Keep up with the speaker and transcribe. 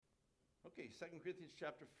Okay, 2 Corinthians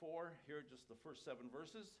chapter 4, here are just the first 7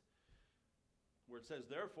 verses, where it says,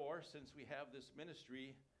 "Therefore, since we have this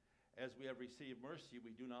ministry, as we have received mercy,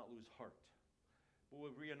 we do not lose heart. But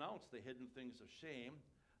we renounce the hidden things of shame,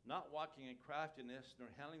 not walking in craftiness, nor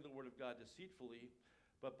handling the word of God deceitfully,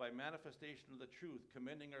 but by manifestation of the truth,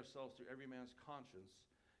 commending ourselves to every man's conscience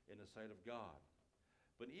in the sight of God.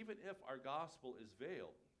 But even if our gospel is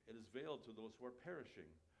veiled, it is veiled to those who are perishing,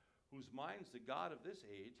 whose minds the God of this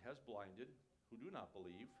age has blinded, who do not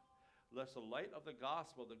believe, lest the light of the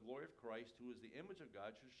gospel, the glory of Christ, who is the image of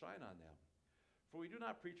God, should shine on them. For we do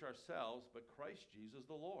not preach ourselves, but Christ Jesus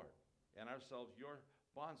the Lord, and ourselves your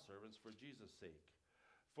bondservants for Jesus' sake.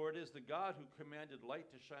 For it is the God who commanded light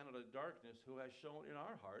to shine out of darkness, who has shown in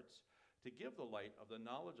our hearts to give the light of the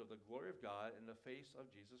knowledge of the glory of God in the face of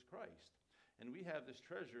Jesus Christ. And we have this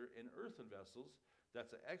treasure in earthen vessels, that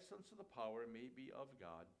the excellence of the power may be of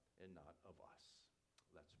God and not of us."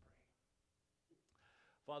 Let's pray.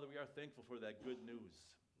 Father, we are thankful for that good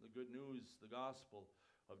news, the gospel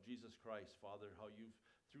of Jesus Christ, Father, how you've,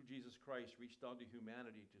 through Jesus Christ, reached down to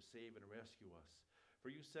humanity to save and rescue us. For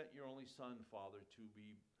you sent your only Son, Father, to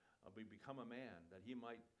become a man, that he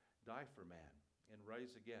might die for man and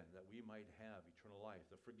rise again, that we might have eternal life,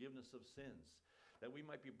 the forgiveness of sins, that we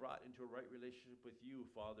might be brought into a right relationship with you,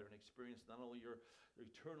 Father, and experience not only your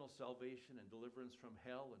eternal salvation and deliverance from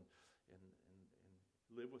hell and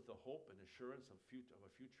live with the hope and assurance of a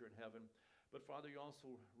future in heaven, but Father, you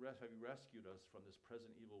also have rescued us from this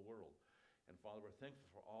present evil world. And Father, we're thankful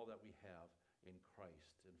for all that we have in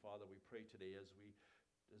Christ. And Father, we pray today as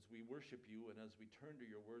we worship you and as we turn to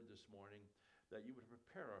your word this morning, that you would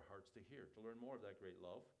prepare our hearts to hear, to learn more of that great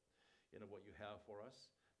love and of what you have for us,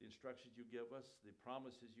 the instructions you give us, the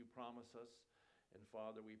promises you promise us. And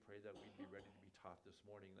Father, we pray that we'd be ready to be taught this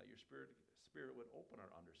morning, that your Spirit would open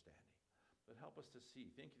our understanding, but help us to see.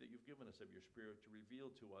 Thank you that you've given us of your Spirit to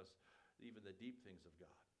reveal to us even the deep things of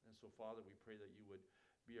God. And so, Father, we pray that you would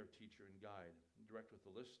be our teacher and guide, and direct with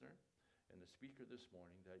the listener and the speaker this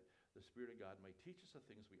morning, that the Spirit of God might teach us the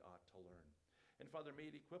things we ought to learn. And Father, may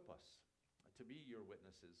it equip us to be your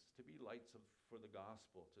witnesses, to be lights for the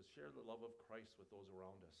gospel, to share the love of Christ with those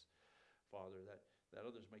around us, Father, that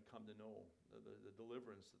others may come to know the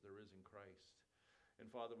deliverance that there is in Christ.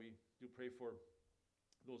 And Father, we do pray for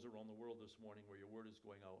those around the world this morning where your word is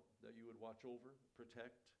going out, that you would watch over,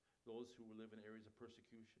 protect those who live in areas of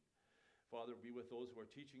persecution. Father, be with those who are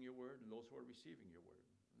teaching your word and those who are receiving your word,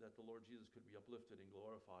 that the Lord Jesus could be uplifted and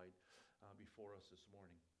glorified before us this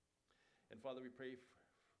morning. And Father, we pray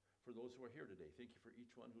for those who are here today. Thank you for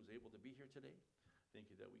each one who's able to be here today. Thank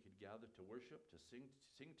you that we could gather to worship, to sing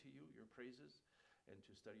to you your praises, and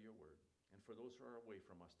to study your word. And for those who are away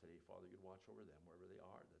from us today, Father, you'd watch over them wherever they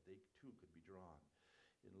are, that they too could be drawn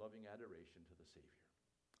in loving adoration to the Savior.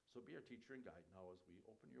 So be our teacher and guide now as we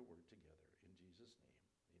open your word together. In Jesus' name,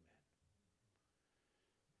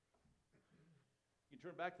 amen. You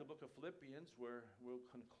turn back to the book of Philippians, where we'll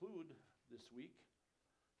conclude this week,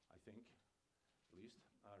 I think, at least,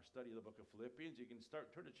 our study of the book of Philippians. You can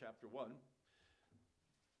turn to chapter 1.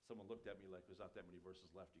 Someone looked at me like there's not that many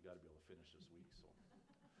verses left. You got to be able to finish this week. So,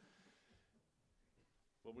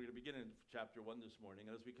 well, we're going to begin in chapter 1 this morning.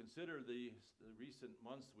 And as we consider the recent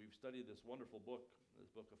months, we've studied this wonderful book,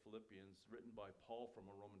 this book of Philippians, written by Paul from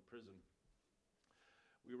a Roman prison.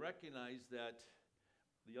 We recognize that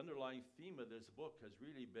the underlying theme of this book has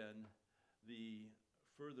really been the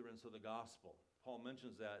furtherance of the gospel. Paul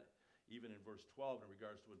mentions that even in verse 12 in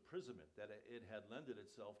regards to imprisonment, that it had lended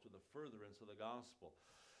itself to the furtherance of the gospel.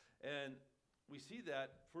 And we see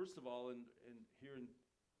that, first of all, here in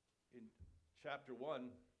chapter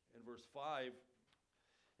 1, in verse 5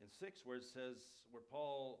 and 6, where it says, where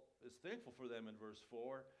Paul is thankful for them in verse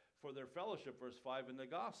 4, for their fellowship, verse 5, in the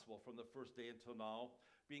gospel from the first day until now,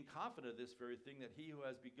 being confident of this very thing, that he who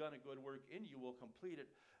has begun a good work in you will complete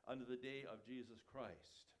it unto the day of Jesus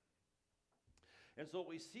Christ. And so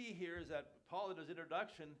what we see here is that Paul, in his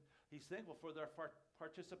introduction, he's thankful for their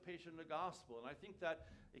participation in the gospel. And I think that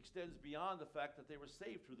extends beyond the fact that they were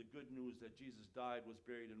saved through the good news that Jesus died, was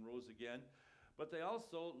buried, and rose again. But they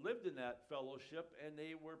also lived in that fellowship, and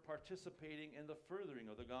they were participating in the furthering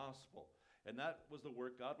of the gospel. And that was the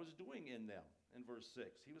work God was doing in them. In verse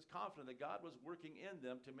 6, he was confident that God was working in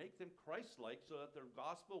them to make them Christ-like so that their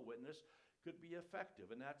gospel witness could be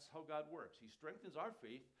effective. And that's how God works. He strengthens our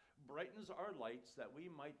faith, brightens our lights, that we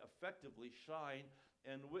might effectively shine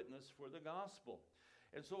and witness for the gospel.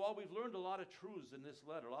 And so while we've learned a lot of truths in this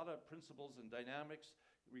letter, a lot of principles and dynamics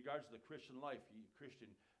in regards to the Christian life, Christian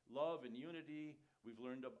love and unity, we've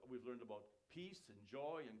learned about peace and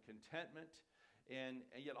joy and contentment, and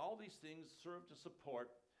yet all these things serve to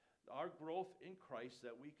support our growth in Christ,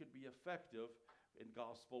 that we could be effective in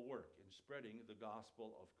gospel work, in spreading the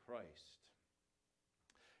gospel of Christ.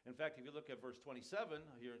 In fact, if you look at verse 27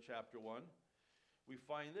 here in chapter 1, we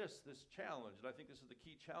find this challenge, and I think this is the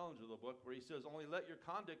key challenge of the book, where he says, only let your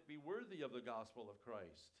conduct be worthy of the gospel of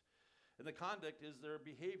Christ. And the conduct is their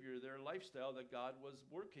behavior, their lifestyle that God was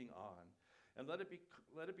working on. And let it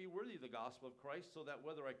be worthy of the gospel of Christ, so that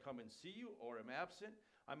whether I come and see you or am absent,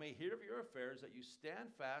 I may hear of your affairs, that you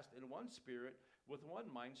stand fast in one spirit, with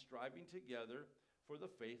one mind, striving together for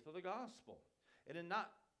the faith of the gospel. And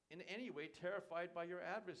not in any way terrified by your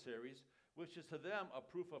adversaries, which is to them a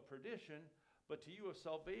proof of perdition, but to you of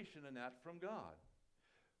salvation, and that from God.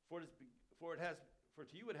 For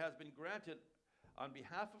to you it has been granted on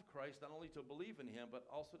behalf of Christ not only to believe in him, but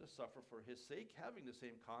also to suffer for his sake, having the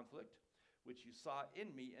same conflict which you saw in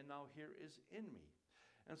me, and now here is in me.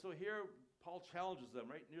 And so here Paul challenges them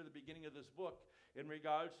right near the beginning of this book in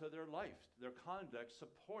regards to their life, their conduct,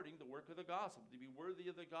 supporting the work of the gospel, to be worthy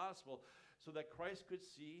of the gospel, so that Christ could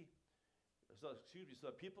see, so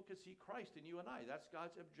that people could see Christ in you and I. That's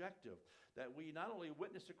God's objective, that we not only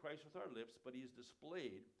witness to Christ with our lips, but he is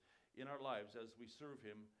displayed in our lives as we serve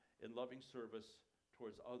him in loving service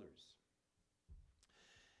towards others.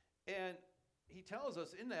 And he tells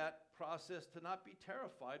us in that process to not be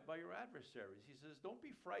terrified by your adversaries. He says, don't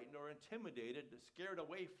be frightened or intimidated, scared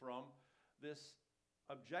away from this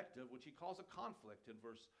objective, which he calls a conflict in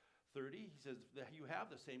verse 30. He says that you have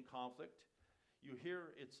the same conflict. You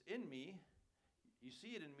hear it's in me. You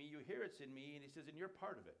see it in me. You hear it's in me. And he says, and you're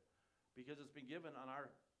part of it, because it's been given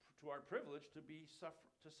to our privilege to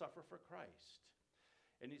suffer for Christ.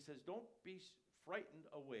 And he says, don't be frightened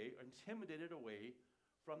away, or intimidated away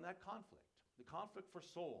from that conflict. The conflict for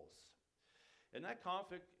souls. And that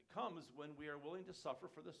conflict comes when we are willing to suffer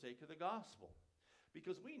for the sake of the gospel.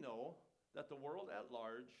 Because we know that the world at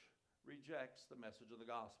large rejects the message of the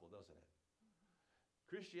gospel, doesn't it?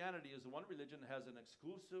 Christianity is the one religion that has an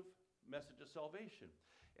exclusive message of salvation.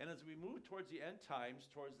 And as we move towards the end times,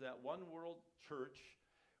 towards that one world church,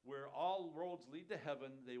 where all roads lead to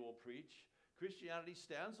heaven, they will preach, Christianity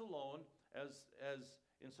stands alone as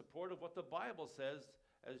in support of what the Bible says.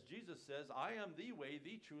 As Jesus says, I am the way,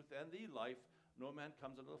 the truth, and the life. No man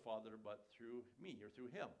comes unto the Father but through me, or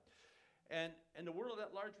through him. And the world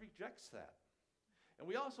at large rejects that. And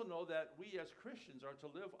we also know that we as Christians are to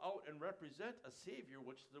live out and represent a Savior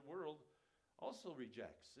which the world also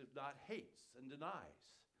rejects, if not hates and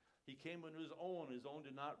denies. He came unto his own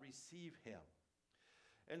did not receive him.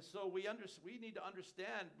 And so we need to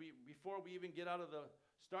understand, before we even get out of the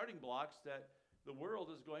starting blocks, that the world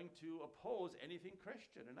is going to oppose anything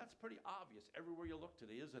Christian. And that's pretty obvious everywhere you look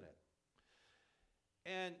today, isn't it?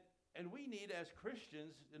 And we need, as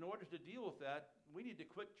Christians, in order to deal with that, we need to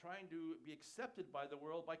quit trying to be accepted by the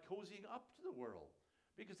world by cozying up to the world.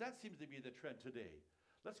 Because that seems to be the trend today.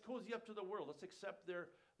 Let's cozy up to the world. Let's accept their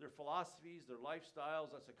philosophies, their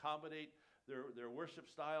lifestyles. Let's accommodate their worship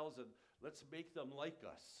styles, and let's make them like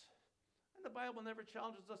us. And the Bible never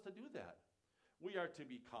challenges us to do that. We are to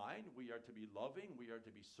be kind, we are to be loving, we are to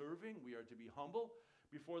be serving, we are to be humble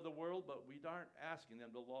before the world, but we aren't asking them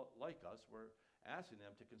to like us. We're asking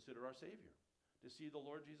them to consider our Savior, to see the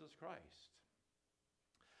Lord Jesus Christ.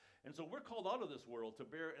 And so we're called out of this world to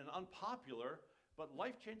bear an unpopular but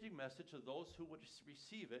life-changing message to those who would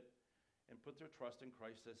receive it and put their trust in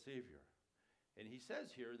Christ as Savior. And he says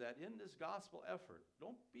here that in this gospel effort,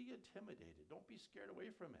 don't be intimidated, don't be scared away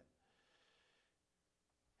from it.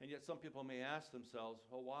 And yet some people may ask themselves,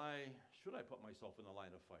 well, why should I put myself in the line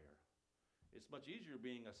of fire? It's much easier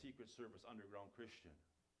being a Secret Service underground Christian.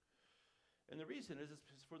 And the reason is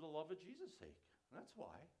it's for the love of Jesus' sake. And that's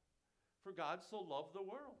why. For God so loved the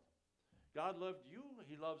world. God loved you.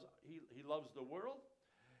 He loves the world.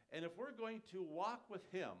 And if we're going to walk with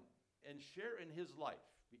him and share in his life,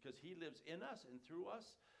 because he lives in us and through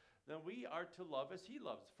us, then we are to love as he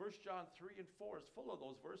loves. 1 John 3 and 4 is full of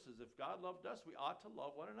those verses. If God loved us, we ought to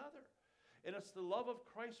love one another. And it's the love of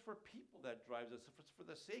Christ for people that drives us. If it's for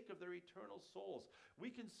the sake of their eternal souls,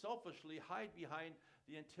 we can selfishly hide behind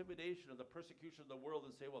the intimidation of the persecution of the world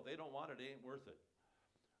and say, well, they don't want it, it ain't worth it.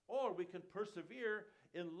 Or we can persevere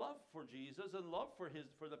in love for Jesus and love for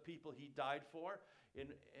the people he died for,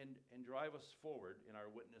 and drive us forward in our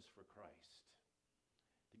witness for Christ.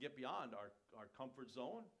 To get beyond our comfort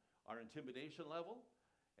zone, our intimidation level,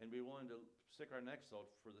 and be willing to stick our necks out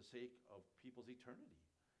for the sake of people's eternity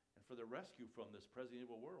and for the rescue from this present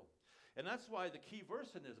evil world. And that's why the key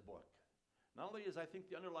verse in this book, not only is I think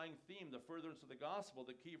the underlying theme, the furtherance of the gospel,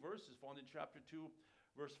 the key verse is found in chapter 2,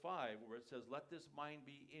 verse 5, where it says, let this mind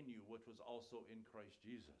be in you, which was also in Christ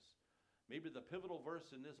Jesus. maybe the pivotal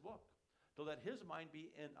verse in this book, to let his mind be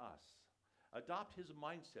in us. Adopt his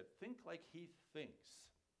mindset. Think like he thinks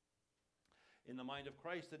in the mind of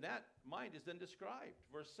Christ. And that mind is then described.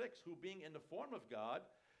 Verse 6, who being in the form of God,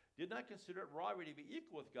 did not consider it robbery to be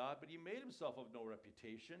equal with God, but he made himself of no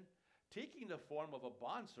reputation. Taking the form of a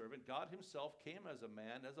bondservant, God himself came as a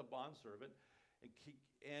man, as a bondservant,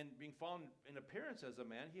 and being found in appearance as a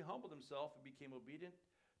man, he humbled himself and became obedient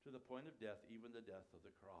to the point of death, even the death of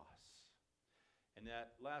the cross. And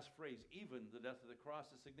that last phrase, even the death of the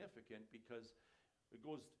cross, is significant because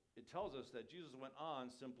it tells us that Jesus went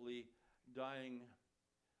on simply dying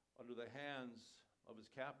under the hands of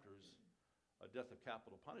his captors, a death of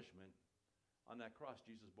capital punishment. On that cross,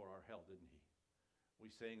 Jesus bore our hell, didn't he? We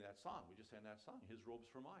sang that song. We just sang that song, his robes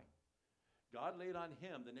for mine. God laid on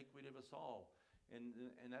him the iniquity of us all. And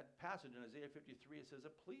that passage in Isaiah 53, it says,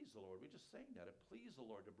 it pleased the Lord. We just sang that. It pleased the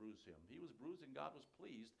Lord to bruise him. He was bruised and God was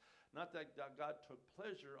pleased. Not that God took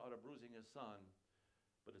pleasure out of bruising his son,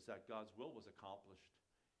 but it's that God's will was accomplished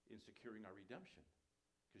in securing our redemption.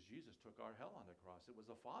 Because Jesus took our hell on the cross. It was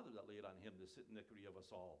the Father that laid on him the iniquity of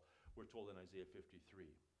us all, we're told in Isaiah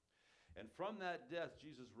 53. And from that death,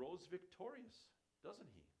 Jesus rose victorious,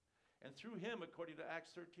 doesn't he? And through him, according to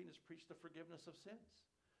Acts 13, is preached the forgiveness of sins.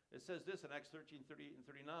 It says this in Acts 13, 38 and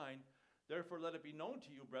 39, therefore let it be known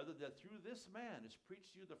to you, brethren, that through this man is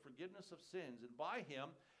preached to you the forgiveness of sins, and by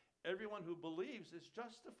him everyone who believes is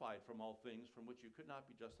justified from all things from which you could not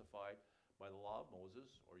be justified by the law of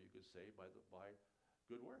Moses, or you could say by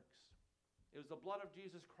good works. It was the blood of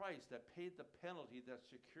Jesus Christ that paid the penalty that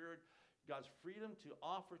secured God's freedom to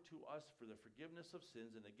offer to us for the forgiveness of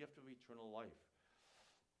sins and the gift of eternal life.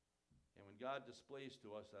 And when God displays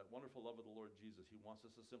to us that wonderful love of the Lord Jesus, he wants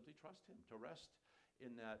us to simply trust him, to rest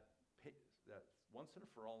in that once and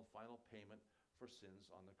for all and final payment for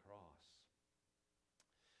sins on the cross.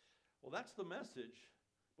 Well, that's the message.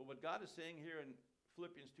 But what God is saying here in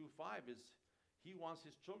Philippians 2:5 is he wants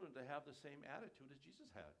his children to have the same attitude as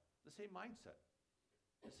Jesus had, the same mindset,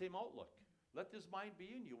 the same outlook. Let this mind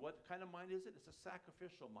be in you. What kind of mind is it? It's a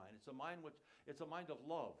sacrificial mind. It's a mind of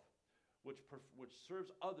love, which serves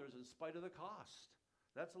others in spite of the cost.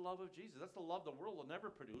 That's the love of Jesus. That's the love the world will never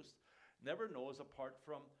produce, never knows apart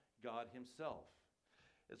from God himself.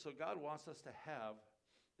 And so God wants us to have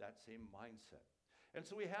that same mindset. And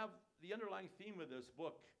so we have the underlying theme of this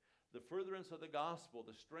book, the furtherance of the gospel,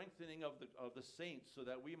 the strengthening of the saints so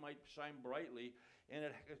that we might shine brightly. And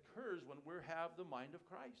it occurs when we have the mind of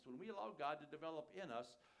Christ, when we allow God to develop in us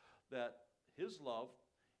that his love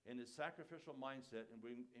and his sacrificial mindset and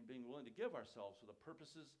being willing to give ourselves for the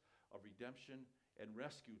purposes of redemption and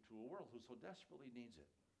rescue to a world who so desperately needs it.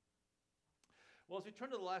 Well, as we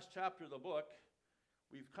turn to the last chapter of the book,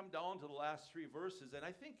 we've come down to the last three verses, and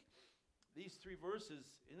I think these three verses,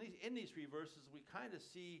 in these three verses, we kind of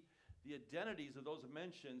see the identities of those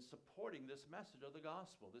mentioned supporting this message of the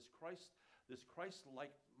gospel, this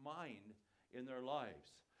Christ-like mind in their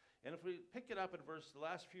lives. And if we pick it up in the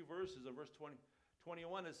last few verses of verse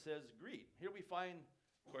 21, it says, greet. Here we find,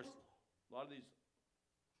 of course, a lot of these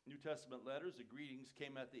New Testament letters, the greetings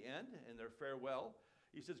came at the end, and their farewell.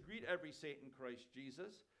 He says, greet every saint in Christ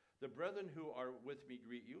Jesus. The brethren who are with me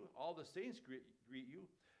greet you. All the saints greet you,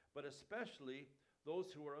 but especially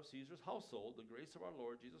those who are of Caesar's household. The grace of our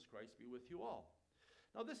Lord Jesus Christ be with you all.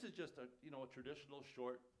 Now, this is just a traditional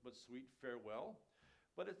short but sweet farewell,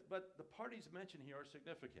 but the parties mentioned here are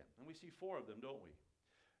significant, and we see four of them, don't we?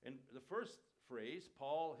 In the first phrase,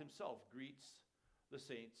 Paul himself greets the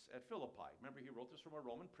saints at Philippi. Remember, he wrote this from a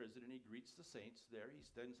Roman prison, and he greets the saints there. He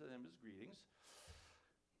sends to them his greetings.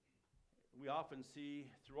 We often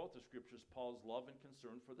see throughout the scriptures Paul's love and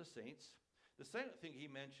concern for the saints. The second thing he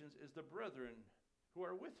mentions is the brethren who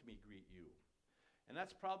are with me greet you. And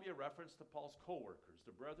that's probably a reference to Paul's co-workers,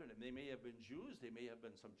 the brethren. And they may have been Jews, they may have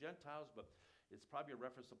been some Gentiles, but it's probably a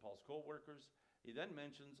reference to Paul's co-workers. He then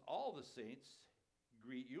mentions all the saints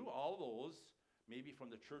greet you, all those, maybe from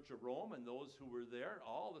the Church of Rome and those who were there,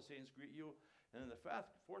 all the saints greet you. And in the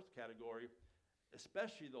fourth category,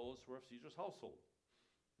 especially those who are of Caesar's household,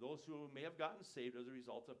 those who may have gotten saved as a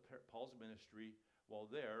result of Paul's ministry while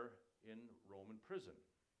there in Roman prison.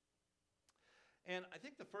 And I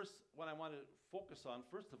think the first one I want to focus on,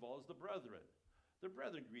 first of all, is the brethren. The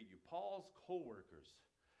brethren greet you, Paul's co-workers.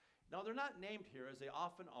 Now, they're not named here as they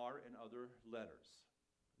often are in other letters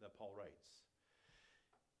that Paul writes.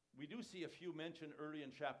 We do see a few mentioned early in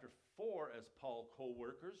chapter 4 as Paul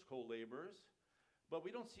co-workers, co-laborers, but we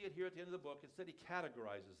don't see it here at the end of the book. Instead, he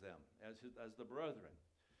categorizes them as the brethren.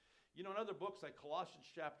 You know, in other books like Colossians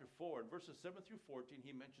chapter 4, in verses 7 through 14,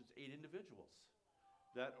 he mentions 8 individuals.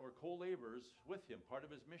 that were co-laborers with him, part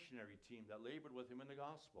of his missionary team that labored with him in the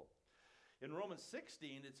gospel. In Romans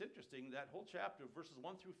 16, it's interesting, that whole chapter, verses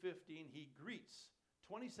 1 through 15, he greets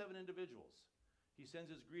 27 individuals he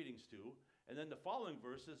sends his greetings to. And then the following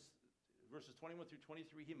verses 21 through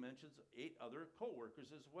 23, he mentions 8 other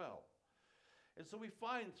co-workers as well. And so we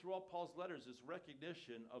find throughout Paul's letters this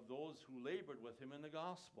recognition of those who labored with him in the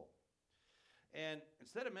gospel. And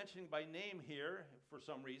instead of mentioning by name here, for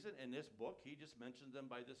some reason, in this book, he just mentions them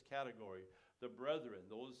by this category, the brethren,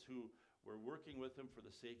 those who were working with him for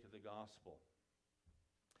the sake of the gospel.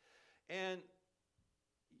 And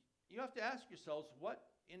you have to ask yourselves, what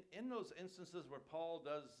in those instances where Paul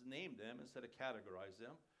does name them instead of categorize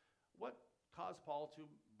them, what caused Paul to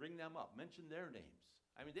bring them up, mention their names?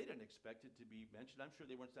 I mean, they didn't expect it to be mentioned. I'm sure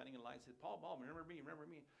they weren't standing in line and said, Paul, remember me,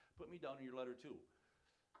 put me down in your letter too.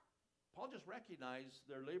 Paul just recognized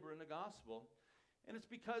their labor in the gospel, and it's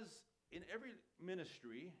because in every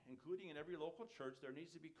ministry, including in every local church, there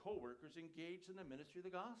needs to be co-workers engaged in the ministry of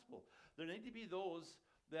the gospel. There need to be those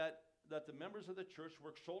that the members of the church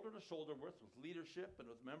work shoulder to shoulder with leadership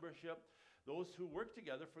and with membership, those who work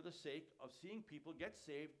together for the sake of seeing people get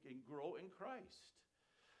saved and grow in Christ.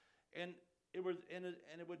 And it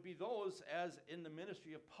would be those, as in the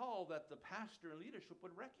ministry of Paul, that the pastor and leadership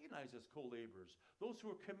would recognize as co-laborers, those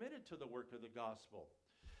who are committed to the work of the gospel.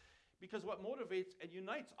 Because what motivates and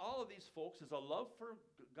unites all of these folks is a love for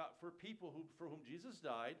God, for people for whom Jesus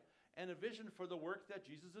died, and a vision for the work that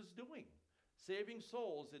Jesus is doing, saving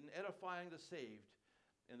souls and edifying the saved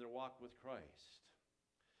in their walk with Christ.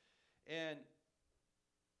 And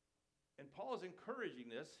Paul is encouraging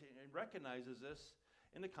this and recognizes this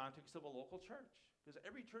in the context of a local church, because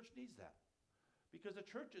every church needs that. Because the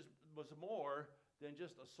church was more than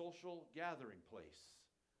just a social gathering place.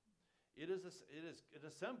 It is an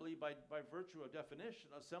assembly by virtue of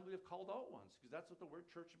definition, assembly of called out ones, because that's what the word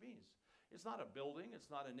church means. It's not a building,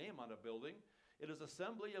 it's not a name on a building. It is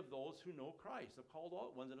assembly of those who know Christ, of called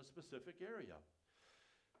out ones in a specific area.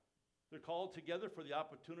 They're called together for the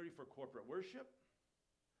opportunity for corporate worship.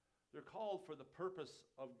 They're called for the purpose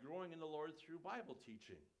of growing in the Lord through Bible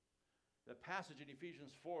teaching. That passage in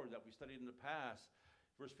Ephesians 4 that we studied in the past,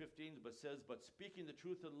 verse 15, says, but speaking the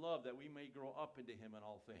truth in love, that we may grow up into him in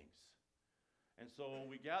all things. And so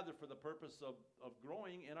we gather for the purpose of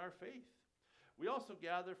growing in our faith. We also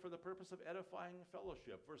gather for the purpose of edifying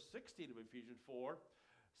fellowship. Verse 16 of Ephesians 4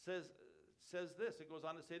 says this. It goes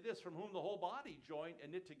on to say this, from whom the whole body joined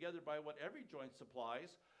and knit together by what every joint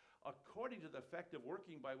supplies, according to the effective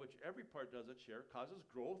working by which every part does its share, causes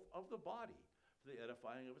growth of the body for the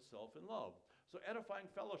edifying of itself in love. So edifying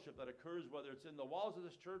fellowship that occurs, whether it's in the walls of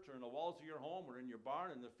this church or in the walls of your home or in your barn,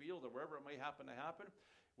 in the field, or wherever it may happen to happen,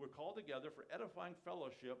 we're called together for edifying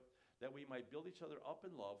fellowship that we might build each other up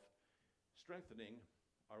in love, strengthening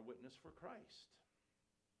our witness for Christ.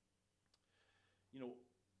 You know,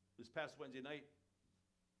 this past Wednesday night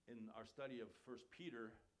in our study of 1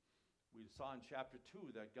 Peter, we saw in chapter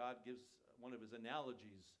 2 that God gives one of his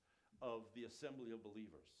analogies of the assembly of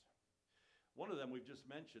believers. One of them we've just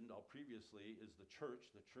mentioned previously is the church.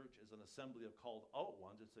 The church is an assembly of called out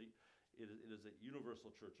ones. It is a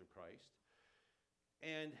universal church of Christ.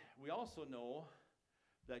 And we also know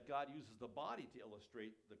that God uses the body to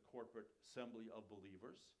illustrate the corporate assembly of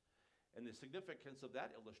believers. And the significance of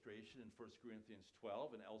that illustration in 1 Corinthians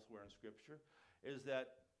 12 and elsewhere in Scripture is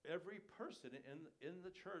that every person in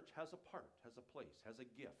the church has a part, has a place, has a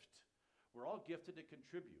gift. We're all gifted to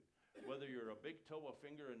contribute. Whether you're a big toe, a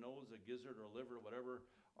finger, a nose, a gizzard, or a liver, whatever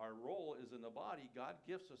our role is in the body, God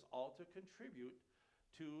gifts us all to contribute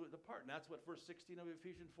to the part. And that's what verse 16 of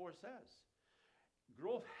Ephesians 4 says.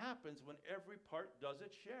 Growth happens when every part does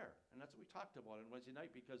its share. And that's what we talked about on Wednesday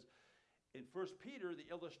night, because in 1 Peter, the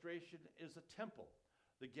illustration is a temple.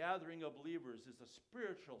 The gathering of believers is a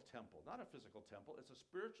spiritual temple, not a physical temple. It's a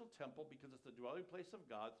spiritual temple because it's the dwelling place of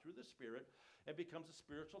God through the Spirit. It becomes a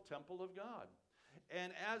spiritual temple of God.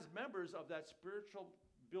 And as members of that spiritual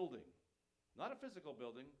building, not a physical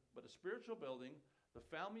building, but a spiritual building, the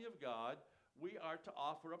family of God, we are to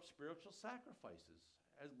offer up spiritual sacrifices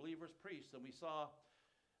as believers, priests. And we saw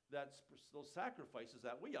that those sacrifices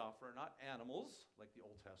that we offer are not animals like the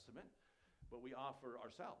Old Testament, but we offer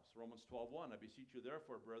ourselves. Romans 12:1, I beseech you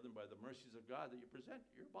therefore, brethren, by the mercies of God, that you present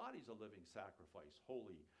your bodies a living sacrifice,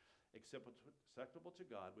 holy, acceptable to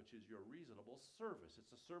God, which is your reasonable service.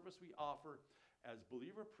 It's a service we offer as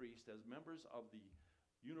believer priests, as members of the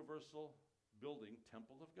universal building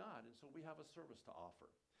temple of God. And so we have a service to offer.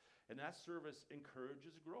 And that service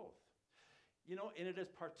encourages growth. You know, and it is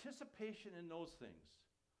participation in those things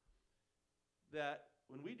that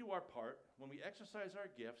when we do our part, when we exercise our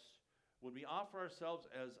gifts, when we offer ourselves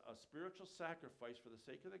as a spiritual sacrifice for the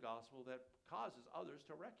sake of the gospel that causes others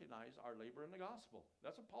to recognize our labor in the gospel.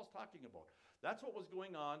 That's what Paul's talking about. That's what was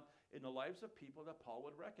going on in the lives of people that Paul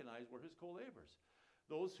would recognize were his co-laborers.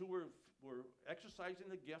 Those who were exercising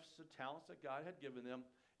the gifts and talents that God had given them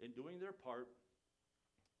in doing their part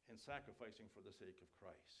and sacrificing for the sake of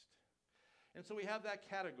Christ. And so we have that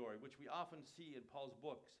category, which we often see in Paul's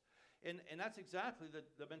books. And that's exactly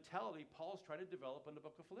the mentality Paul's trying to develop in the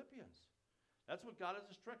book of Philippians. That's what God is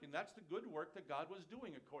instructing. That's the good work that God was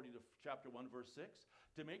doing, according to chapter 1, verse 6,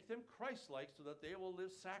 to make them Christ-like so that they will live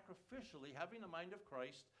sacrificially, having the mind of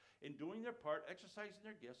Christ, in doing their part, exercising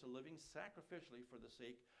their gifts, and living sacrificially for the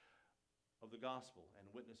sake of the gospel and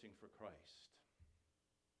witnessing for Christ.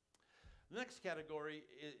 The next category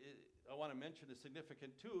I want to mention is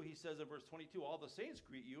significant too. He says in verse 22, all the saints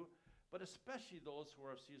greet you, but especially those who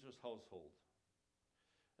are of Caesar's household.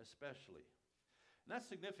 Especially. And that's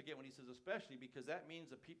significant when he says especially, because that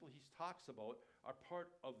means the people he talks about are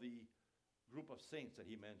part of the group of saints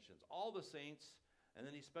that he mentions. All the saints, and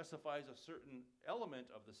then he specifies a certain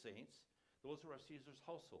element of the saints, those who are of Caesar's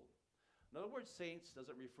household. Now, the word saints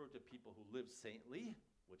doesn't refer to people who live saintly,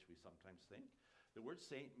 which we sometimes think. The word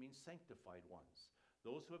saint means sanctified ones.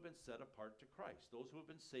 Those who have been set apart to Christ. Those who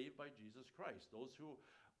have been saved by Jesus Christ. Those who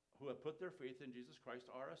have put their faith in Jesus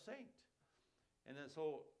Christ are a saint. And then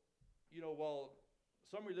so, while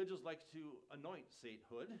some religions like to anoint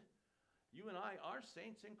sainthood, you and I are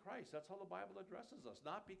saints in Christ. That's how the Bible addresses us.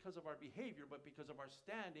 Not because of our behavior, but because of our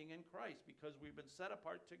standing in Christ, because we've been set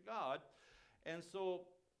apart to God. And so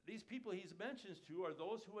these people he mentions to are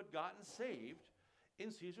those who had gotten saved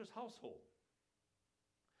in Caesar's household.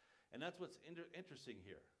 And that's what's interesting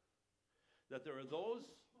here. That there are those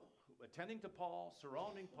attending to Paul,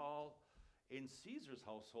 surrounding Paul in Caesar's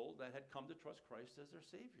household that had come to trust Christ as their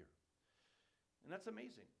Savior. And that's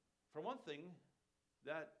amazing. For one thing,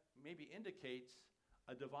 that maybe indicates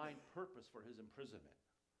a divine purpose for his imprisonment.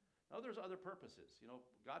 Now, there's other purposes.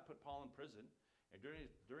 God put Paul in prison, and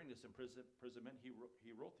during this imprisonment, he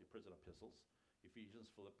wrote the prison epistles, Ephesians,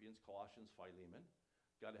 Philippians, Colossians, Philemon.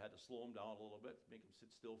 God had to slow him down a little bit, make him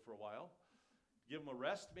sit still for a while, give him a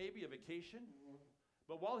rest maybe, a vacation.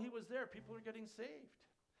 But while he was there, people were getting saved.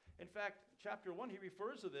 In fact, chapter 1, he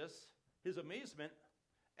refers to this, his amazement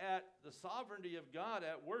at the sovereignty of God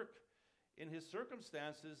at work in his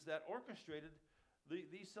circumstances that orchestrated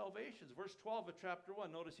these salvations. Verse 12 of chapter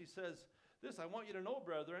 1, notice he says this, I want you to know,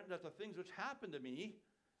 brethren, that the things which happened to me,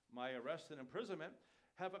 my arrest and imprisonment,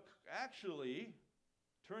 have actually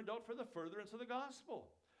turned out for the furtherance of the gospel,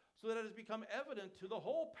 so that it has become evident to the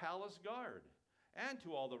whole palace guard and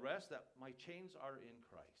to all the rest that my chains are in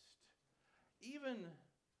Christ. Even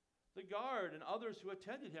the guard and others who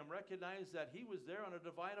attended him recognized that he was there on a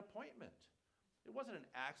divine appointment. It wasn't an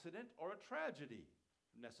accident or a tragedy,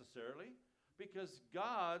 necessarily, because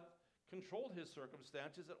God controlled his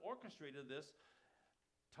circumstances and orchestrated this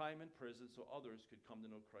time in prison so others could come to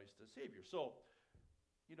know Christ as Savior. So,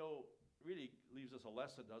 really leaves us a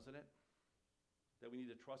lesson, doesn't it? That we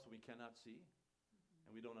need to trust what we cannot see,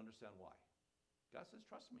 and we don't understand why. God says,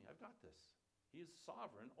 trust me, I've got this. He is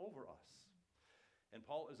sovereign over us. And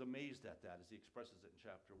Paul is amazed at that as he expresses it in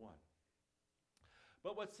chapter 1.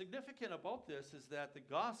 But what's significant about this is that the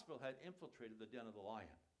gospel had infiltrated the den of the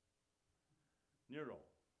lion. Nero,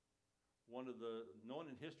 known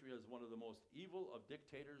in history as one of the most evil of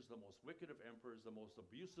dictators, the most wicked of emperors, the most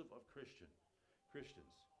abusive of Christians.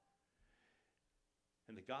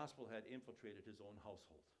 And the gospel had infiltrated his own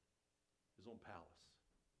household, his own palace.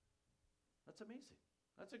 That's amazing.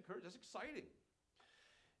 That's encouraging. That's exciting.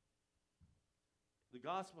 The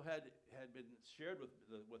gospel had been shared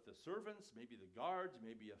with the servants, maybe the guards,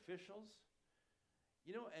 maybe officials.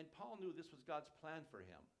 And Paul knew this was God's plan for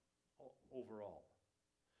him overall.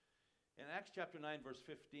 In Acts chapter 9, verse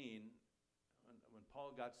 15, when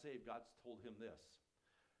Paul got saved, God told him this.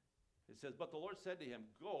 It says, but the Lord said to him,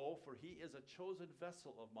 go, for he is a chosen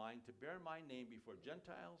vessel of mine to bear my name before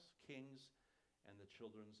Gentiles, kings, and the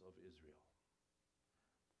children of Israel.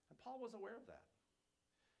 And Paul was aware of that.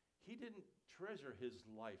 He didn't treasure his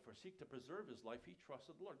life or seek to preserve his life. He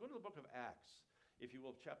trusted the Lord. Go to the book of Acts, if you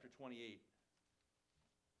will, chapter 28.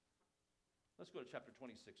 Let's go to chapter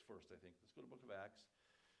 26 first, I think. Let's go to the book of Acts,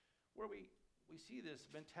 where we see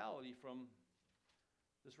this mentality from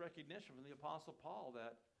this recognition from the Apostle Paul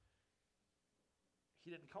that he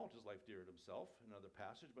didn't count his life dear to himself in another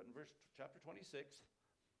passage, but in chapter 26,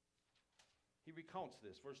 he recounts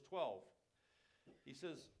this. Verse 12, he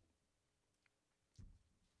says,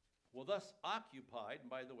 Well, thus occupied, and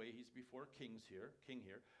by the way, he's before king here.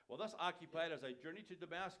 Well, thus occupied as I journeyed to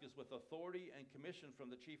Damascus with authority and commission from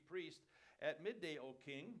the chief priest, at midday, O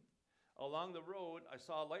king, along the road I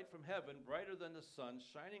saw a light from heaven, brighter than the sun,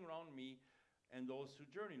 shining around me and those who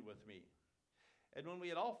journeyed with me. And when we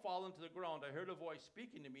had all fallen to the ground, I heard a voice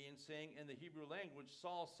speaking to me and saying in the Hebrew language,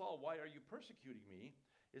 Saul, Saul, why are you persecuting me?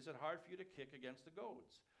 Is it hard for you to kick against the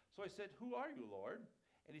goads? So I said, Who are you, Lord?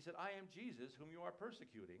 And he said, I am Jesus, whom you are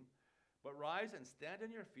persecuting. But rise and stand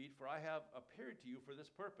on your feet, for I have appeared to you for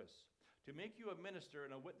this purpose, to make you a minister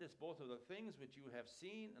and a witness both of the things which you have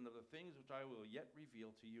seen and of the things which I will yet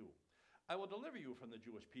reveal to you. I will deliver you from the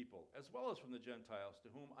Jewish people, as well as from the Gentiles,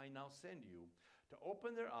 to whom I now send you, to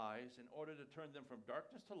open their eyes in order to turn them from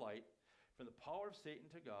darkness to light, from the power of Satan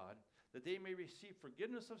to God, that they may receive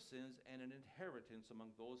forgiveness of sins and an inheritance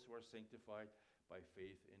among those who are sanctified by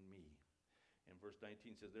faith in me. And verse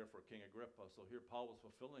 19 says, Therefore, King Agrippa. So here Paul was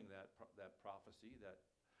fulfilling that prophecy, that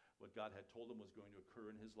what God had told him was going to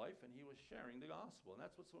occur in his life, and he was sharing the gospel. And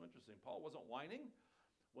that's what's so interesting. Paul wasn't whining,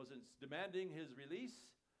 wasn't demanding his release.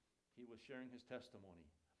 He was sharing his testimony.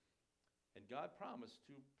 And God promised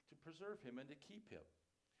to preserve him and to keep him.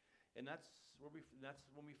 And that's when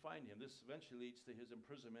we find him. This eventually leads to his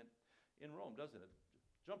imprisonment in Rome, doesn't it?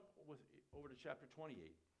 Jump over to chapter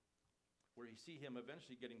 28, where you see him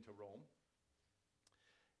eventually getting to Rome.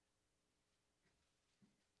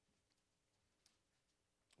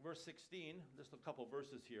 Verse 16, just a couple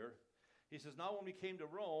verses here. He says, Now when we came to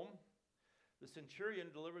Rome, the centurion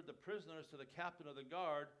delivered the prisoners to the captain of the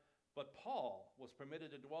guard, but Paul was permitted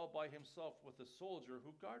to dwell by himself with the soldier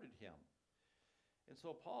who guarded him. And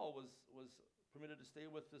so Paul was permitted to stay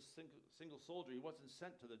with this single soldier. He wasn't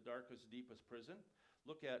sent to the darkest, deepest prison.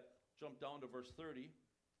 Jump down to verse 30,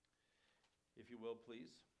 if you will, please.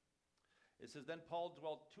 It says, Then Paul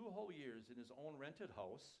dwelt 2 whole years in his own rented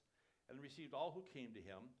house, and received all who came to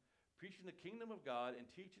him, preaching the kingdom of God and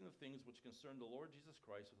teaching the things which concern the Lord Jesus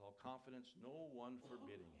Christ with all confidence, no one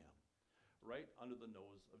forbidding him. Right under the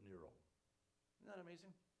nose of Nero. Isn't that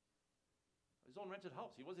amazing? His own rented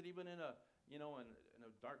house. He wasn't even in a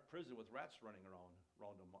dark prison with rats running around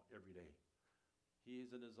him every day. He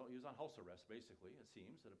was on house arrest, basically, it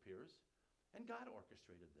seems, it appears. And God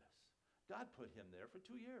orchestrated this. God put him there for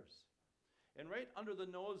 2 years. And right under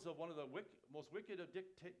the nose of one of the most wicked of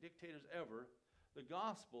dictators ever, the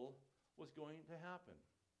gospel was going to happen.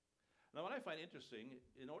 Now, what I find interesting,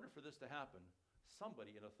 in order for this to happen,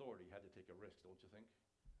 somebody in authority had to take a risk, don't you think?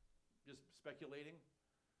 Just speculating.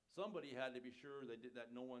 Somebody had to be sure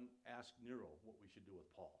that no one asked Nero what we should do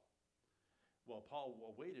with Paul. Well, Paul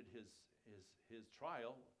awaited his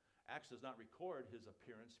trial. Acts does not record his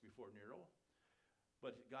appearance before Nero,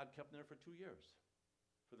 but God kept him there for 2 years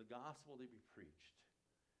for the gospel to be preached.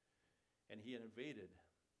 And he had invaded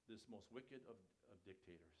this most wicked of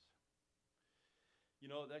dictators. You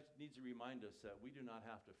know, that needs to remind us that we do not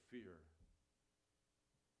have to fear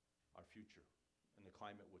our future and the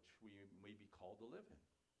climate which we may be called to live in.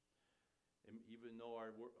 And even though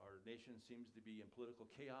our nation seems to be in political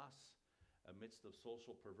chaos, amidst of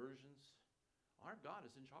social perversions, our God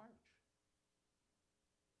is in charge.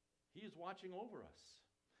 He is watching over us.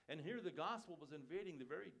 And here the gospel was invading the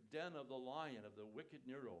very den of the lion, of the wicked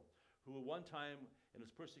Nero, who at one time in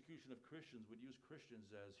his persecution of Christians would use Christians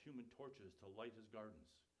as human torches to light his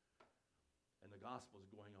gardens. And the gospel is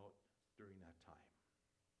going out during that time.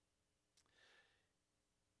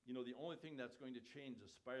 You know, the only thing that's going to change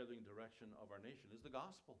the spiraling direction of our nation is the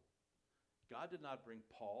gospel. God did not bring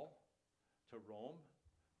Paul to Rome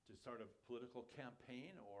to start a political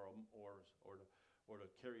campaign or to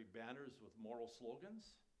carry banners with moral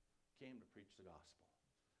slogans. He came to preach the gospel,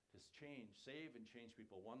 to save and change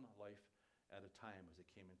people one life at a time as they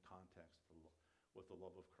came in contact with the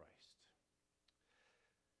love of Christ.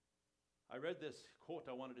 I read this quote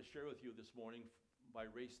I wanted to share with you this morning by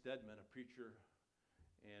Ray Stedman, a preacher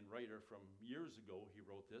and writer from years ago. He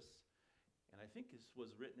wrote this, and I think this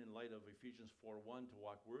was written in light of Ephesians 4:1, to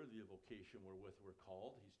walk worthy of vocation wherewith we're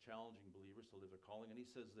called. He's challenging believers to live their calling, and he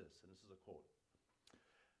says this, and this is a quote.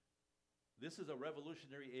 This is a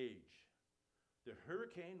revolutionary age. The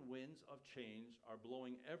hurricane winds of change are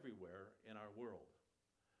blowing everywhere in our world.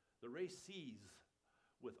 The race seethes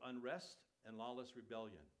with unrest and lawless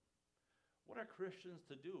rebellion. What are Christians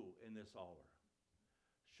to do in this hour?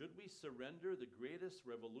 Should we surrender the greatest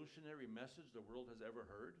revolutionary message the world has ever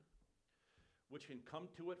heard, which can come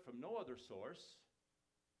to it from no other source,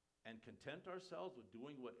 and content ourselves with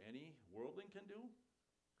doing what any worldling can do?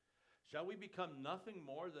 Shall we become nothing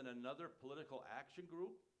more than another political action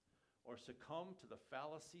group, or succumb to the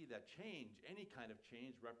fallacy that change, any kind of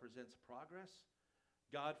change, represents progress,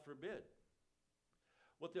 God forbid.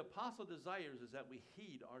 What the apostle desires is that we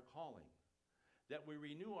heed our calling, that we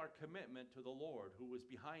renew our commitment to the Lord who is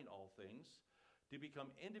behind all things, to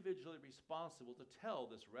become individually responsible to tell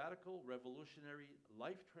this radical, revolutionary,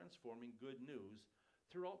 life-transforming good news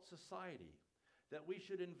throughout society, that we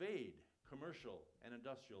should invade commercial and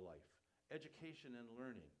industrial life, education and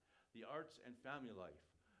learning, the arts and family life,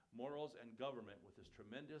 morals and government with this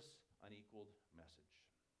tremendous, unequaled message.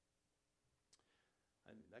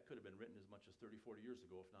 And that could have been written as much as 30, 40 years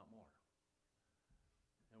ago, if not more.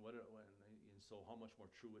 And so how much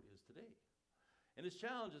more true it is today. And his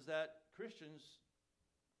challenge is that Christians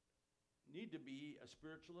need to be a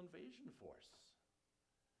spiritual invasion force.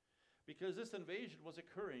 Because this invasion was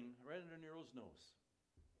occurring right under Nero's nose.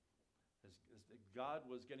 As God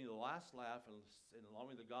was getting the last laugh and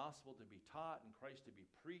allowing the gospel to be taught and Christ to be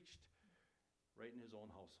preached right in his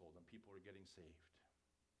own household, and people were getting saved.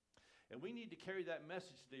 And we need to carry that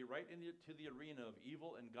message today right into the arena of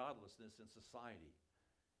evil and godlessness in society.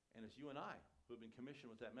 And it's you and I who have been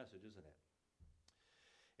commissioned with that message, isn't it?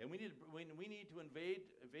 And we need to invade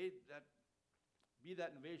that, be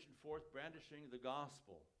that invasion force, brandishing the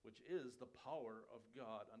gospel, which is the power of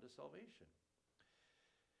God unto salvation.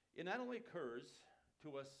 It not only occurs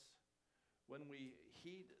to us when we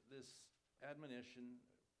heed this admonition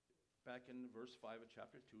back in verse 5 of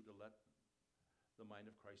chapter 2, to let the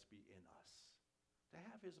mind of Christ be in us, to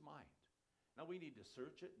have his mind. Now we need to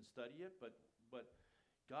search it and study it, but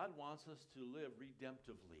God wants us to live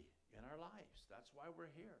redemptively in our lives. That's why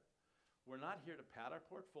we're here. We're not here to pad our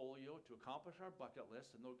portfolio, to accomplish our bucket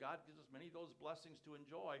list, and though God gives us many of those blessings to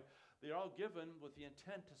enjoy, they're all given with the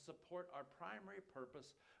intent to support our primary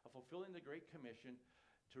purpose of fulfilling the Great Commission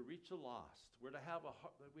to reach the lost. We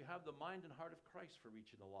have the mind and heart of Christ for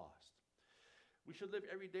reaching the lost. We should live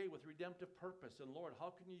every day with redemptive purpose, and Lord,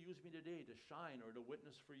 how can you use me today to shine or to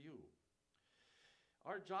witness for you?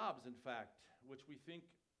 Our jobs, in fact, which we think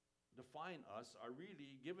define us, are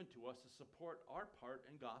really given to us to support our part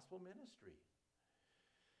in gospel ministry.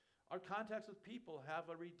 Our contacts with people have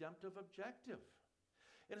a redemptive objective.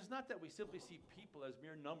 And it's not that we simply see people as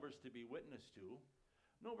mere numbers to be witnessed to.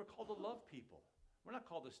 No, we're called to love people. We're not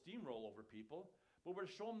called to steamroll over people, but we're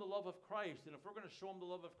to show them the love of Christ. And if we're going to show them the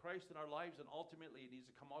love of Christ in our lives, then ultimately it needs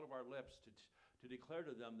to come out of our lips to declare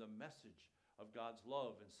to them the message of God's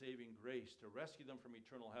love and saving grace, to rescue them from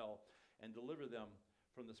eternal hell and deliver them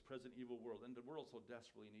from this present evil world. And the world so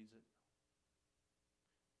desperately needs it.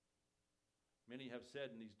 Many have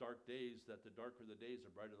said in these dark days that the darker the days,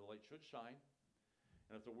 the brighter the light should shine.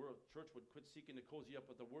 And if the church would quit seeking to cozy up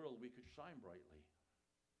with the world, we could shine brightly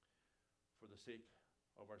for the sake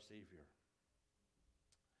of our Savior.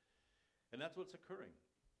 And that's what's occurring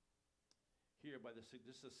here by this is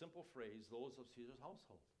a simple phrase, those of Caesar's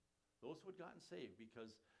household. Those who had gotten saved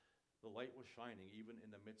because the light was shining even in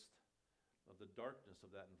the midst of the darkness of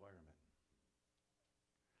that environment.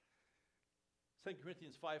 2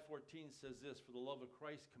 Corinthians 5:14 says this, "For the love of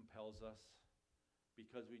Christ compels us,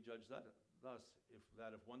 because we judge that thus,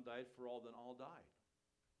 if one died for all, then all died."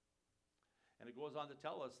 And it goes on to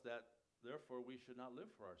tell us that, therefore, we should not live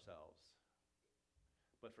for ourselves,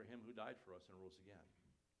 but for him who died for us and rose again.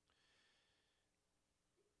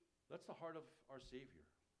 That's the heart of our Savior,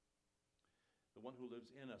 the one who lives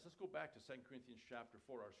in us. Let's go back to 2 Corinthians chapter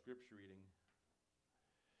 4, our scripture reading,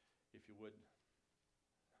 if you would.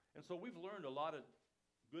 And so we've learned a lot of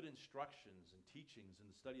good instructions and teachings in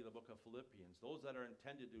the study of the book of Philippians, those that are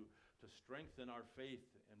intended to strengthen our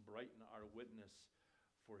faith and brighten our witness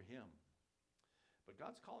for him. But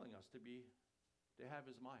God's calling us to have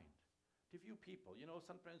his mind, to view people. You know,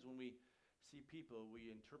 sometimes when we see people, we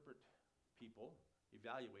interpret people,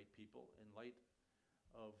 evaluate people in light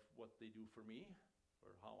of what they do for me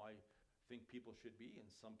or how I think people should be,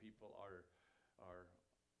 and some people are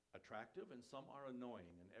attractive and some are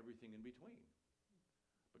annoying and everything in between.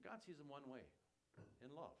 But God sees them one way,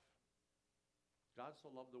 in love. God so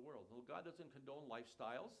loved the world. No, God doesn't condone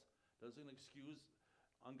lifestyles, doesn't excuse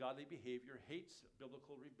ungodly behavior, hates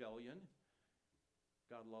biblical rebellion.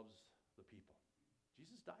 God loves the people.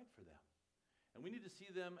 Jesus died for them. And we need to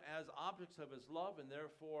see them as objects of his love and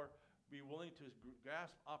therefore be willing to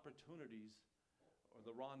grasp opportunities or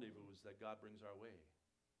the rendezvous that God brings our way.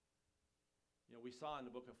 You know, we saw in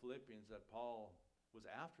the book of Philippians that Paul was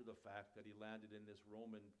after the fact that he landed in this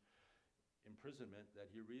Roman imprisonment that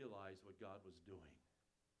he realized what God was doing.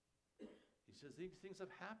 He says these things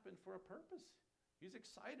have happened for a purpose. He's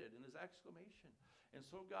excited in his exclamation. And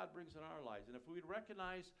so God brings in our lives. And if we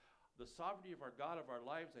recognize the sovereignty of our God of our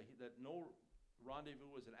lives, that no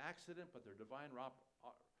rendezvous is an accident, but they're divine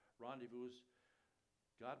rendezvous,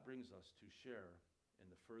 God brings us to share in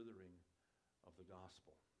the furthering of the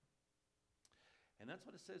gospel. And that's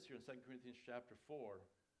what it says here in 2 Corinthians chapter 4.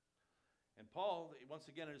 And Paul, once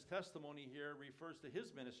again in his testimony here, refers to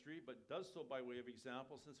his ministry, but does so by way of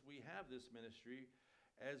example. Since we have this ministry,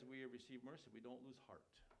 as we receive mercy, we don't lose heart.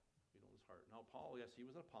 We don't lose heart. Now, Paul, yes, he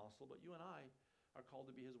was an apostle, but you and I are called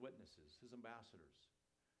to be his witnesses, his ambassadors.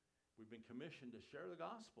 We've been commissioned to share the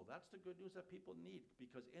gospel. That's the good news that people need,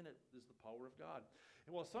 because in it is the power of God.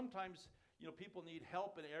 And while sometimes, people need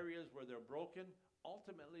help in areas where they're broken,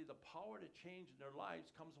 ultimately the power to change in their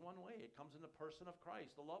lives comes one way. It comes in the person of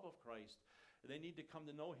Christ, the love of Christ. And they need to come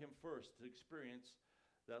to know him first to experience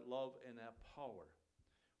that love and that power.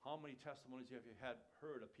 How many testimonies have you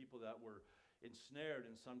heard of people that were ensnared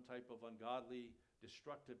in some type of ungodly,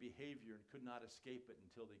 destructive behavior and could not escape it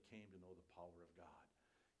until they came to know the power of God?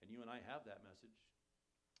 And you and I have that message.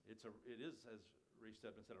 It is, as Ray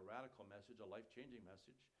Stedman said, a radical message, a life-changing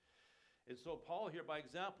message. And so Paul here, by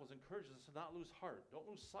examples, encourages us to not lose heart. Don't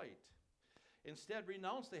lose sight. Instead,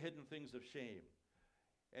 renounce the hidden things of shame.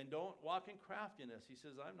 And don't walk in craftiness. He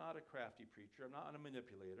says, I'm not a crafty preacher. I'm not a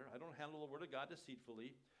manipulator. I don't handle the word of God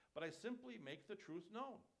deceitfully, but I simply make the truth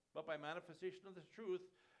known. But by manifestation of the truth,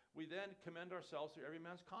 we then commend ourselves to every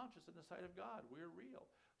man's conscience in the sight of God. We're real.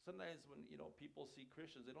 Sometimes when people see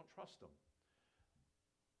Christians, they don't trust them.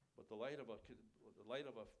 But the light of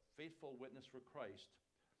a faithful witness for Christ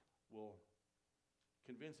will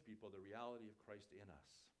convince people of the reality of Christ in us.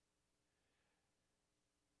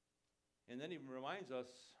 And then he reminds us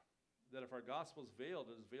that if our gospel is veiled,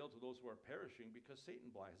 it is veiled to those who are perishing because Satan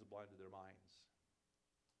has blinded their minds.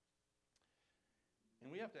 And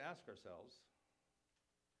we have to ask ourselves,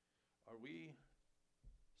 are we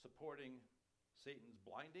supporting Satan's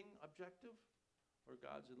blinding objective or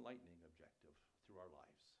God's enlightening objective through our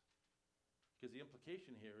lives? Because the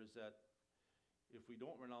implication here is that if we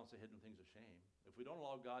don't renounce the hidden things of shame, if we don't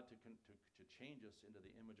allow God to change us into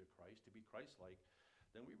the image of Christ, to be Christ-like,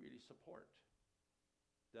 then we really support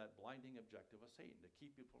that blinding objective of Satan, to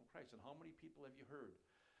keep people from Christ. And how many people have you heard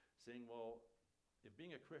saying, well, if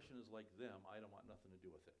being a Christian is like them, I don't want nothing to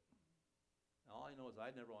do with it. And all I know is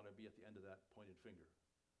I never want to be at the end of that pointed finger.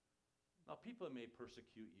 Now, people may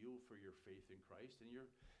persecute you for your faith in Christ, and you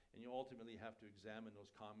ultimately have to examine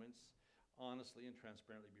those comments honestly and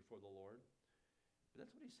transparently before the Lord. But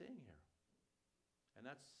that's what he's saying here. And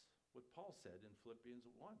that's what Paul said in Philippians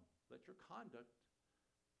 1. Let your conduct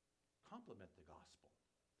complement the gospel.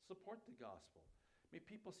 Support the gospel. May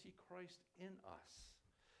people see Christ in us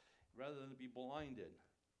rather than be blinded.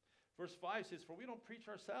 Verse 5 says, for we don't preach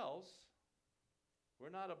ourselves.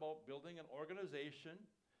 We're not about building an organization,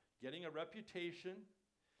 getting a reputation,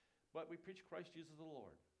 but we preach Christ Jesus the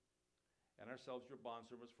Lord, and ourselves your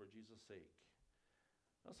bondservants for Jesus' sake.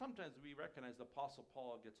 Now, sometimes we recognize the Apostle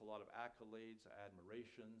Paul gets a lot of accolades,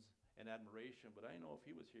 admiration, but I know if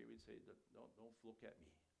he was here, he'd say, don't look at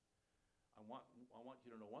me. I want you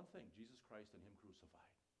to know one thing, Jesus Christ and him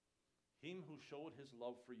crucified. Him who showed his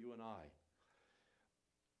love for you and I.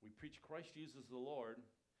 We preach Christ Jesus the Lord.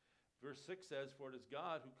 Verse 6 says, for it is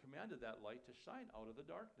God who commanded that light to shine out of the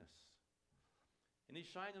darkness. And he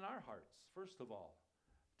shined in our hearts, first of all,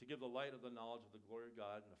 to give the light of the knowledge of the glory of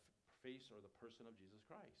God in the face or the person of Jesus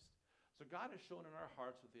Christ. So God has shown in our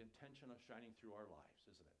hearts with the intention of shining through our lives,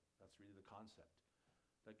 isn't it? That's really the concept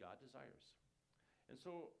that God desires. And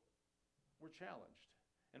so we're challenged.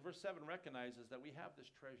 And verse 7 recognizes that we have this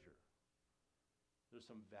treasure. There's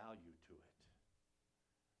some value to it.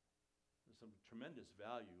 There's some tremendous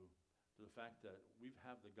value to the fact that we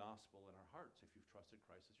have the gospel in our hearts if you've trusted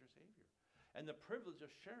Christ as your Savior. And the privilege of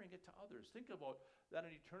sharing it to others. Think about that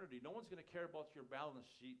in eternity. No one's going to care about your balance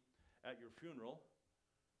sheet at your funeral,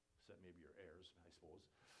 except maybe your heirs, I suppose.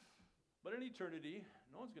 But in eternity,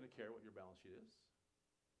 no one's going to care what your balance sheet is.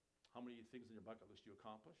 How many things in your bucket list you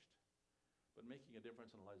accomplished. But making a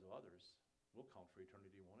difference in the lives of others will count for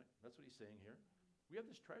eternity, won't it? That's what he's saying here. We have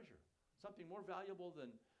this treasure, something more valuable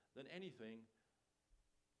than anything,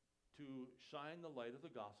 to shine the light of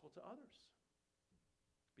the gospel to others.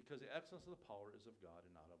 Because the excellence of the power is of God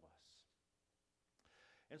and not of us.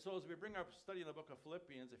 And so as we bring our study in the book of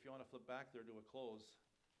Philippians, if you want to flip back there to a close,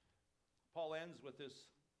 Paul ends with this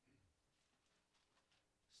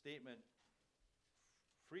statement,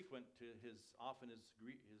 frequent to his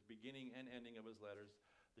beginning and ending of his letters.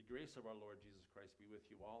 The grace of our Lord Jesus Christ be with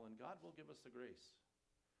you all, and God will give us the grace.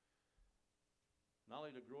 Not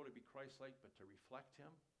only to grow to be Christ-like, but to reflect him.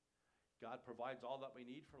 God provides all that we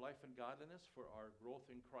need for life and godliness, for our growth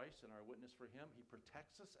in Christ and our witness for him. He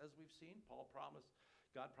protects us, as we've seen.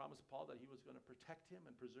 God promised Paul that he was going to protect him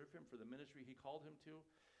and preserve him for the ministry he called him to.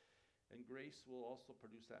 And grace will also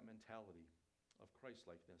produce that mentality of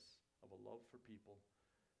Christ-likeness, of a love for people,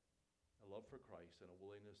 a love for Christ, and a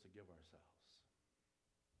willingness to give ourselves.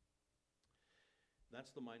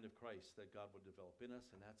 That's the mind of Christ that God would develop in us,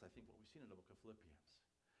 and that's, I think, what we've seen in the book of Philippians.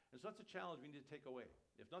 And so that's a challenge we need to take away.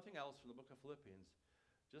 If nothing else from the book of Philippians,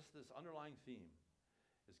 just this underlying theme,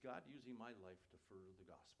 is God using my life to further the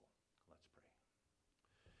gospel? Let's pray.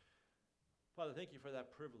 Father, thank you for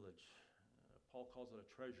that privilege. Paul calls it a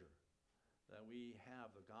treasure, that we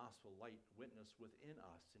have the gospel light witness within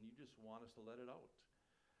us, and you just want us to let it out,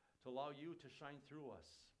 to allow you to shine through us,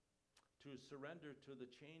 to surrender to the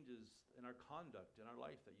changes in our conduct, in our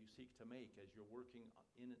life that you seek to make as you're working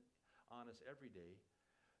on us every day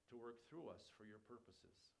to work through us for your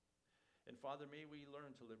purposes. And Father, may we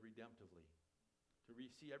learn to live redemptively, to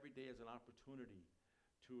see every day as an opportunity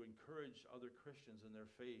to encourage other Christians in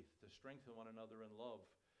their faith, to strengthen one another in love,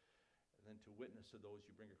 and then to witness to those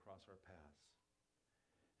you bring across our paths.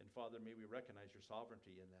 And Father, may we recognize your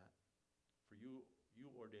sovereignty in that. For you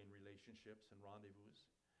ordain relationships and rendezvous.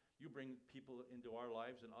 You bring people into our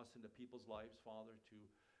lives and us into people's lives, Father, to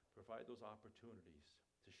provide those opportunities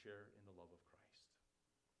to share in the love of Christ.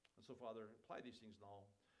 And so, Father, apply these things now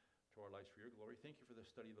to our lives for your glory. Thank you for the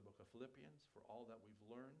study of the book of Philippians, for all that we've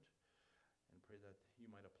learned, and pray that you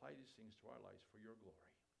might apply these things to our lives for your glory.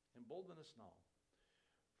 Embolden us now.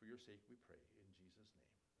 For your sake we pray, in Jesus'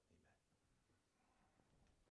 name.